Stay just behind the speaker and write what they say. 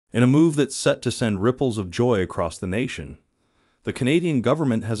In a move that's set to send ripples of joy across the nation, the Canadian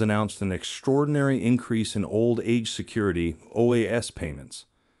government has announced an extraordinary increase in old age security (OAS) payments.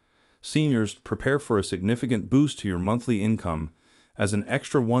 Seniors, prepare for a significant boost to your monthly income as an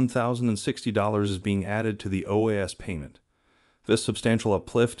extra $1,060 is being added to the OAS payment. This substantial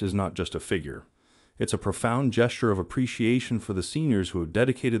uplift is not just a figure. It's a profound gesture of appreciation for the seniors who have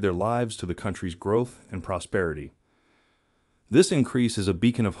dedicated their lives to the country's growth and prosperity. This increase is a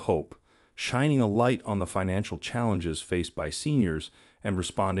beacon of hope, shining a light on the financial challenges faced by seniors and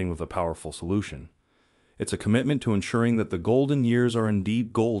responding with a powerful solution. It's a commitment to ensuring that the golden years are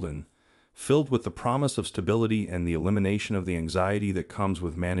indeed golden, filled with the promise of stability and the elimination of the anxiety that comes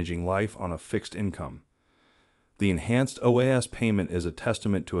with managing life on a fixed income. The enhanced OAS payment is a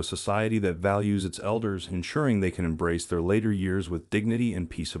testament to a society that values its elders, ensuring they can embrace their later years with dignity and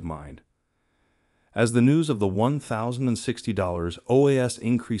peace of mind. As the news of the $1,060 OAS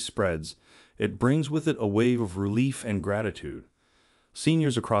increase spreads, it brings with it a wave of relief and gratitude.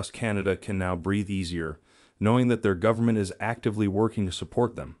 Seniors across Canada can now breathe easier, knowing that their government is actively working to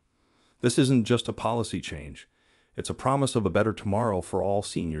support them. This isn't just a policy change. It's a promise of a better tomorrow for all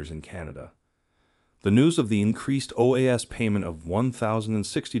seniors in Canada. The news of the increased OAS payment of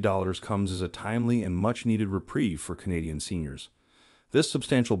 $1,060 comes as a timely and much-needed reprieve for Canadian seniors. This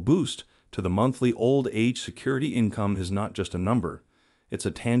substantial boost to the monthly old age security income is not just a number. It's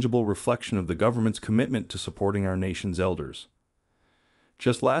a tangible reflection of the government's commitment to supporting our nation's elders.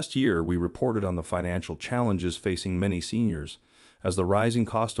 Just last year, we reported on the financial challenges facing many seniors, as the rising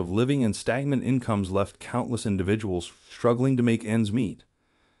cost of living and stagnant incomes left countless individuals struggling to make ends meet.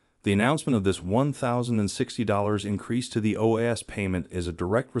 The announcement of this $1,060 increase to the OAS payment is a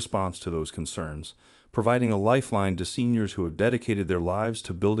direct response to those concerns, providing a lifeline to seniors who have dedicated their lives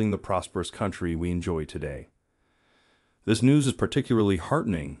to building the prosperous country we enjoy today. This news is particularly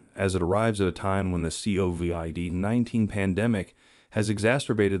heartening as it arrives at a time when the COVID-19 pandemic has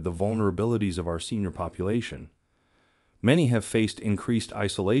exacerbated the vulnerabilities of our senior population. Many have faced increased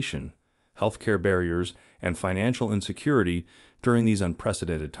isolation, healthcare barriers, and financial insecurity during these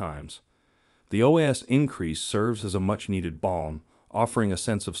unprecedented times. The OAS increase serves as a much-needed balm, offering a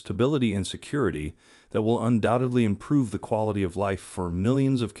sense of stability and security that will undoubtedly improve the quality of life for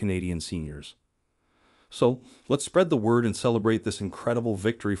millions of Canadian seniors. So, let's spread the word and celebrate this incredible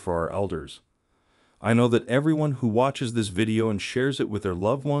victory for our elders. I know that everyone who watches this video and shares it with their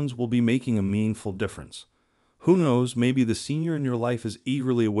loved ones will be making a meaningful difference. Who knows, maybe the senior in your life is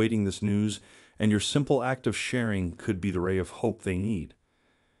eagerly awaiting this news, and your simple act of sharing could be the ray of hope they need.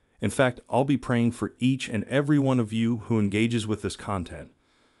 In fact, I'll be praying for each and every one of you who engages with this content.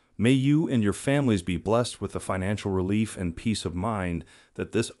 May you and your families be blessed with the financial relief and peace of mind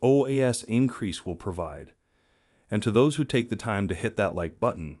that this OAS increase will provide. And to those who take the time to hit that like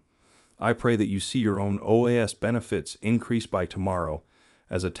button, I pray that you see your own OAS benefits increase by tomorrow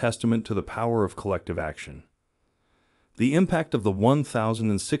as a testament to the power of collective action. The impact of the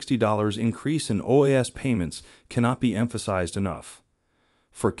 $1,060 increase in OAS payments cannot be emphasized enough.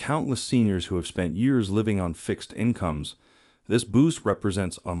 For countless seniors who have spent years living on fixed incomes, this boost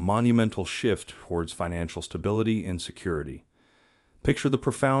represents a monumental shift towards financial stability and security. Picture the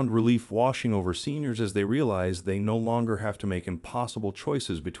profound relief washing over seniors as they realize they no longer have to make impossible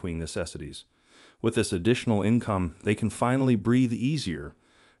choices between necessities. With this additional income, they can finally breathe easier,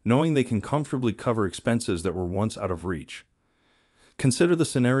 knowing they can comfortably cover expenses that were once out of reach. Consider the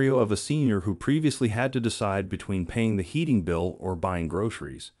scenario of a senior who previously had to decide between paying the heating bill or buying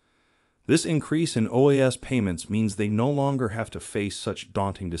groceries. This increase in OAS payments means they no longer have to face such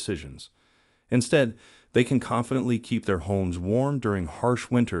daunting decisions. Instead, they can confidently keep their homes warm during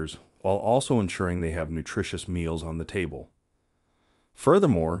harsh winters while also ensuring they have nutritious meals on the table.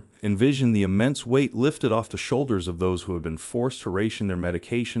 Furthermore, envision the immense weight lifted off the shoulders of those who have been forced to ration their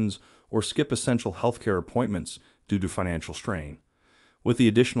medications or skip essential healthcare appointments due to financial strain. With the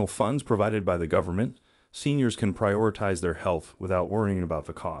additional funds provided by the government, seniors can prioritize their health without worrying about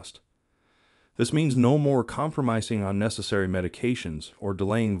the cost. This means no more compromising on necessary medications or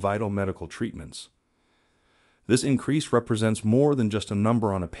delaying vital medical treatments. This increase represents more than just a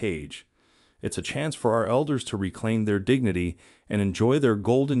number on a page. It's a chance for our elders to reclaim their dignity and enjoy their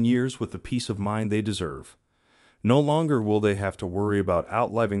golden years with the peace of mind they deserve. No longer will they have to worry about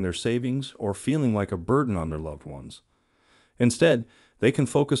outliving their savings or feeling like a burden on their loved ones. Instead, they can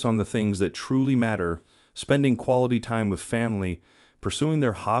focus on the things that truly matter, spending quality time with family, pursuing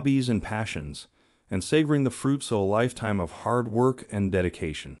their hobbies and passions, and savoring the fruits of a lifetime of hard work and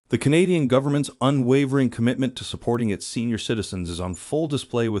dedication. The Canadian government's unwavering commitment to supporting its senior citizens is on full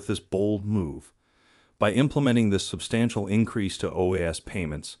display with this bold move. By implementing this substantial increase to OAS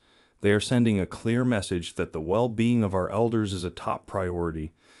payments, they are sending a clear message that the well-being of our elders is a top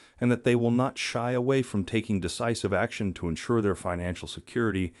priority and that they will not shy away from taking decisive action to ensure their financial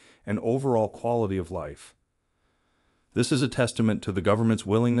security and overall quality of life. This is a testament to the government's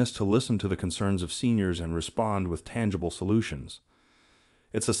willingness to listen to the concerns of seniors and respond with tangible solutions.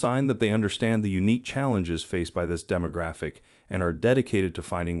 It's a sign that they understand the unique challenges faced by this demographic and are dedicated to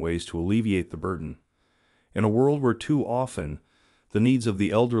finding ways to alleviate the burden. In a world where too often the needs of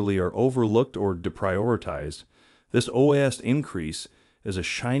the elderly are overlooked or deprioritized, this OAS increase is a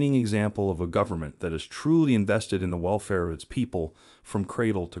shining example of a government that is truly invested in the welfare of its people from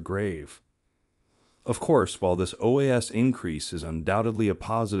cradle to grave. Of course, while this OAS increase is undoubtedly a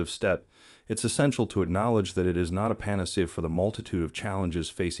positive step, it's essential to acknowledge that it is not a panacea for the multitude of challenges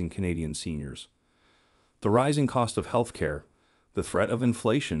facing Canadian seniors. The rising cost of healthcare, the threat of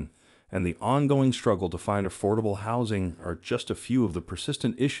inflation, and the ongoing struggle to find affordable housing are just a few of the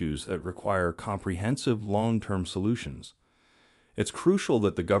persistent issues that require comprehensive long-term solutions. It's crucial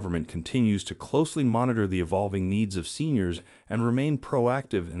that the government continues to closely monitor the evolving needs of seniors and remain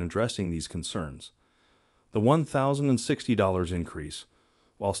proactive in addressing these concerns. The $1,060 increase,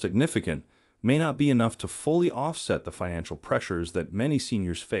 while significant, may not be enough to fully offset the financial pressures that many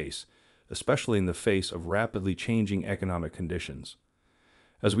seniors face, especially in the face of rapidly changing economic conditions.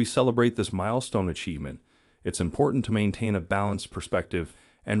 As we celebrate this milestone achievement, it's important to maintain a balanced perspective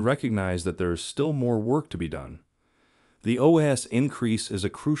and recognize that there is still more work to be done. The OAS increase is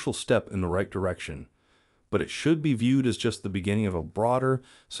a crucial step in the right direction, but it should be viewed as just the beginning of a broader,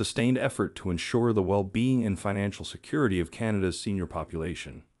 sustained effort to ensure the well-being and financial security of Canada's senior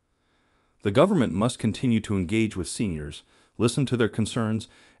population. The government must continue to engage with seniors, listen to their concerns,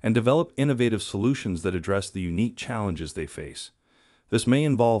 and develop innovative solutions that address the unique challenges they face. This may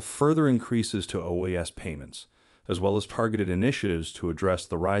involve further increases to OAS payments, as well as targeted initiatives to address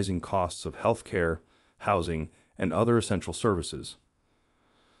the rising costs of healthcare, housing, and other essential services.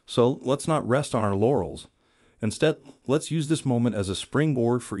 So let's not rest on our laurels. Instead, let's use this moment as a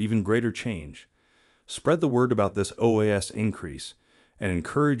springboard for even greater change. Spread the word about this OAS increase and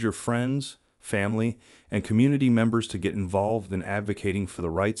encourage your friends, family, and community members to get involved in advocating for the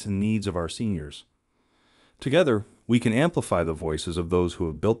rights and needs of our seniors. Together, we can amplify the voices of those who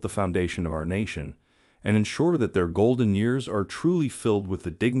have built the foundation of our nation and ensure that their golden years are truly filled with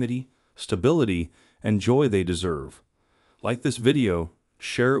the dignity, stability, and joy they deserve. Like this video,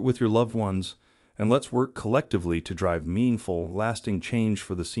 share it with your loved ones, and let's work collectively to drive meaningful, lasting change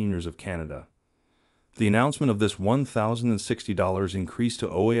for the seniors of Canada. The announcement of this $1,060 increase to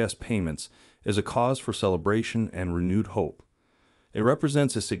OAS payments is a cause for celebration and renewed hope. It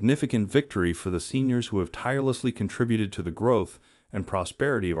represents a significant victory for the seniors who have tirelessly contributed to the growth and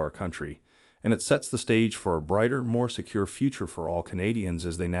prosperity of our country, and it sets the stage for a brighter, more secure future for all Canadians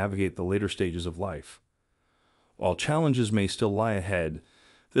as they navigate the later stages of life. While challenges may still lie ahead,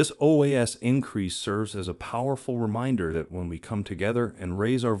 this OAS increase serves as a powerful reminder that when we come together and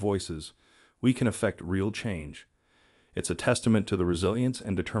raise our voices, we can effect real change. It's a testament to the resilience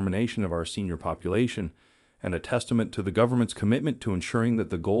and determination of our senior population, and a testament to the government's commitment to ensuring that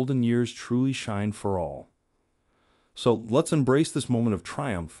the golden years truly shine for all. So let's embrace this moment of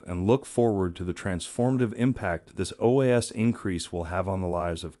triumph and look forward to the transformative impact this OAS increase will have on the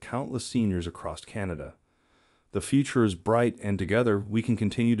lives of countless seniors across Canada. The future is bright, and together we can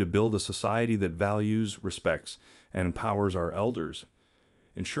continue to build a society that values, respects, and empowers our elders,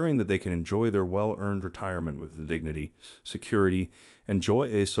 ensuring that they can enjoy their well-earned retirement with the dignity, security, and joy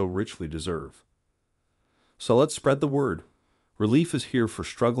they so richly deserve. So let's spread the word. Relief is here for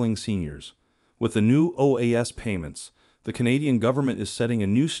struggling seniors. With the new OAS payments, the Canadian government is setting a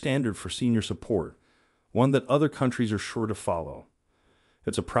new standard for senior support, one that other countries are sure to follow.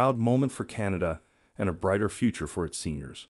 It's a proud moment for Canada and a brighter future for its seniors.